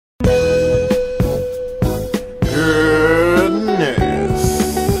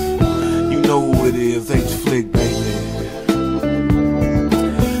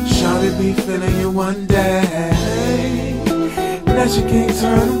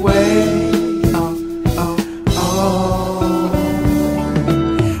away.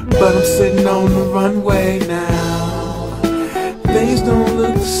 But I'm sitting on the runway now. Things don't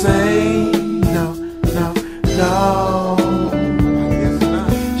look the same. No.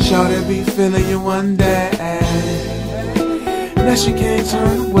 Shawty be feeling you one day that she can't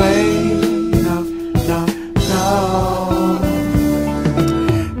turn away. No.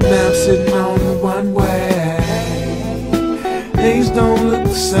 Now I'm sitting on the runway. Things don't look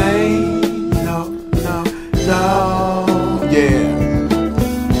the same. No. Yeah.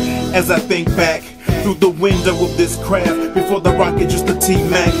 As I think back through the window of this craft, before the rocket just a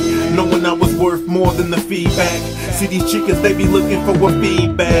T-Mac, knowing I was worth more than the feedback. See these chickens, they be looking for a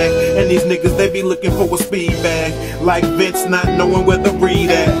feedback, and these niggas, they be looking for a speed bag. Like Vince not knowing where the read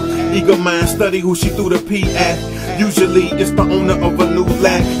at. Eager mind study who she threw the P at. Usually it's the owner of a new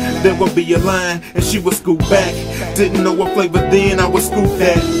lack. There would be a line and she would scoot back. Didn't know what flavor then, I would scoop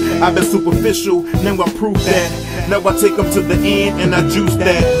that. I've been superficial, now I prove that. Now I take them to the end and I juice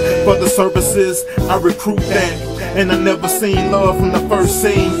that. For the services, I recruit that. And I never seen love from the first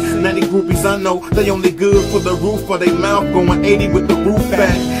scene. Now the groupies I know, they only good for the roof of their mouth, going 80 with the roof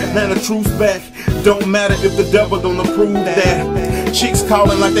back. Now the truth's back, don't matter if the devil don't approve that. Chicks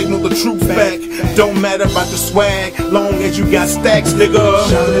calling like they know the truth back. Don't matter about the swag, long as you got stacks, nigga.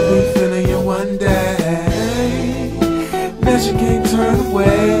 Shawty be feeling you one day that you can't turn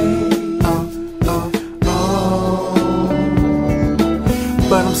away.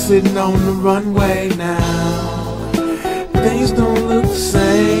 But I'm sitting on the runway now. Things don't look the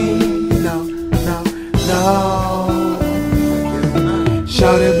same. No.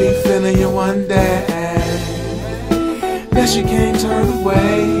 Shawty be feeling you one day that she can't turn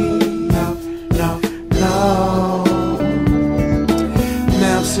away. No.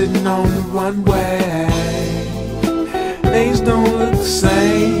 Now I'm sitting on the runway. Things don't look the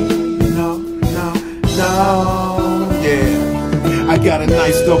same. No. Yeah. I got a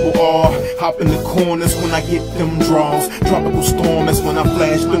nice double R, hop in the corners when I get them draws. Tropical storm, that's when I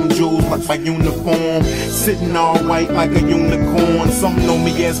flash them jewels like my uniform. Sitting all white like a unicorn. Some know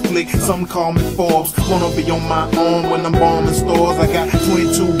me as Flick, some call me Forbes. Wanna be on my own when I'm bombing stores. I got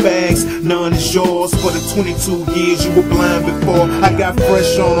 22 bags, none is yours. For the 22 years you were blind before, I got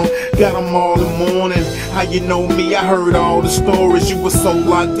fresh on them, got them all in the morning. How you know me? I heard all the stories. You were so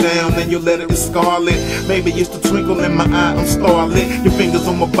locked down and your letter is scarlet. Maybe it's the twinkle in my eye, I'm starlit. Your fingers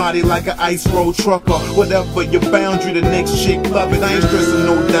on my body like an ice road trucker. Whatever your boundary, the next chick love it. I ain't stressing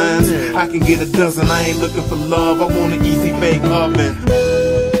no dimes, I can get a dozen. I ain't looking for love, I want an easy bake oven.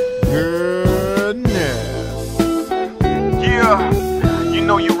 Goodness. Yeah, you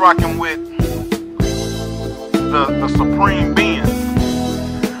know you rocking with the supreme being.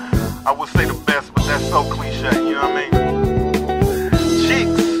 I would say the best, but that's so cliche, you know what I mean?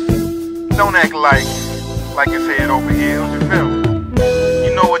 Chicks, don't act like it's head over heels, you feel me?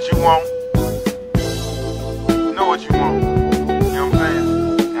 You know what you want. You know what you want. You know what I'm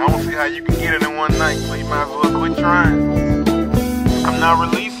saying? I don't see how you can get it in one night, so you might as well quit trying. I'm not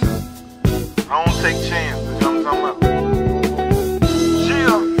releasing. I don't take chances, you know what I'm talking about?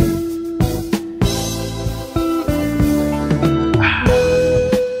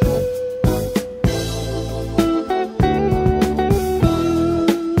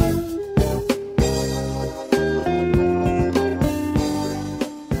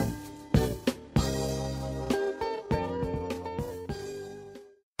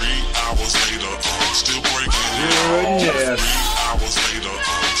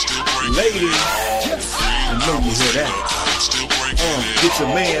 Ladies, I know you hear that. Get your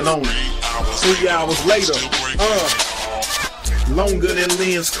man on it. 3 hours later, longer than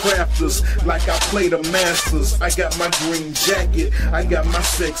Lynn's crafters, like I play the masters. I got my green jacket, I got my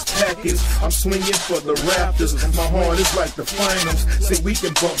sex package. I'm swinging for the rafters, my heart is like the finals. See, we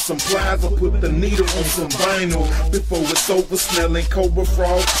can bump some plies or put the needle on some vinyl. Before it's over, smelling cobra,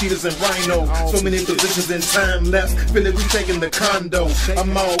 frog, cheetahs, and rhino. So many positions and time lapse, feeling we taking the condo.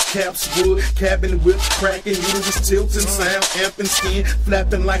 I'm all caps, wood, cabin whip, cracking, uterus tilting, sound, amping, skin,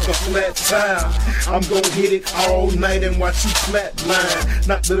 flapping like a flat tire. I'm gonna hit it all night and watch you flat line.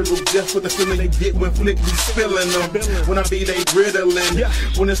 Not literal death, but the feeling they get when Flick be spilling them. When I be they riddling,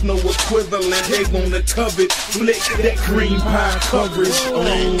 when there's no equivalent, they wanna covet. Flick that green pie coverage.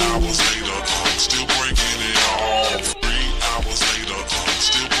 3 hours later, still breaking it off. 3 hours later,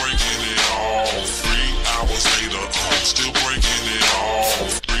 still breaking it off. 3 hours later, still breaking it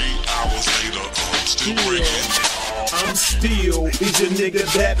off. 3 hours later, still breaking it off. I'm still is your nigga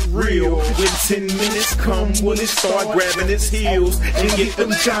that real? When 10 minutes come, will it start grabbing his heels and get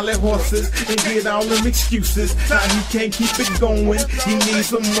them jolly horses and get all them excuses? Now he can't keep it going, he needs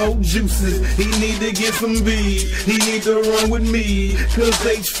some more juices. He need to get some beef, he need to run with me. Cause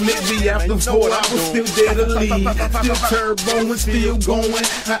H.Flick be after 4, I was still there to lead. Still turbo and still going,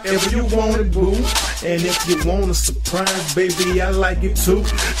 however you want it, boo. And if you want a surprise, baby, I like it too.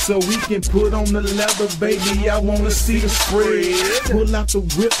 So we can put on the leather, baby, I wanna see the spread. Pull out the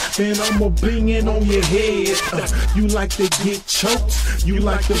whip, and I'ma bing it on your head. You like to get choked, you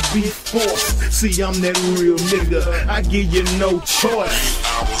like to be forced. See, I'm that real nigga, I give you no choice.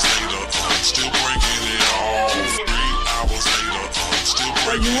 3 hours later, I'm still breaking it off. 3 hours later, I'm still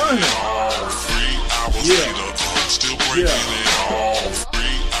breaking it off. 3 hours later, I'm still breaking it off. 3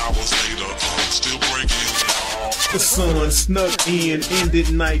 hours later, I'm still breaking it off. The sun snuck in,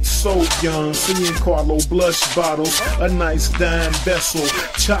 ended night so young. Seeing Carlo blush bottles, a nice dime vessel.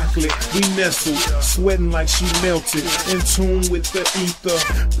 Chocolate, we nestled, sweating like she melted. In tune with the ether,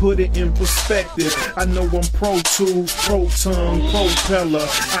 put it in perspective. I know I'm pro tools, pro tongue, propeller.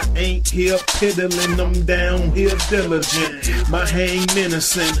 I ain't here piddling, I'm down here diligent. My hang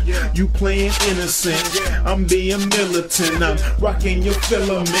menacing, you playing innocent. I'm being militant, I'm rocking your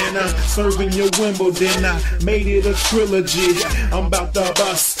filament. I'm serving your Wimbledon, I made it a trilogy. I'm about to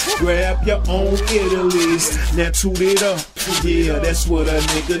bust, grab your own Italy's. Now toot it up, yeah, that's what a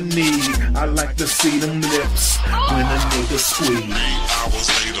nigga need. I like to see them lips when a nigga squeeze.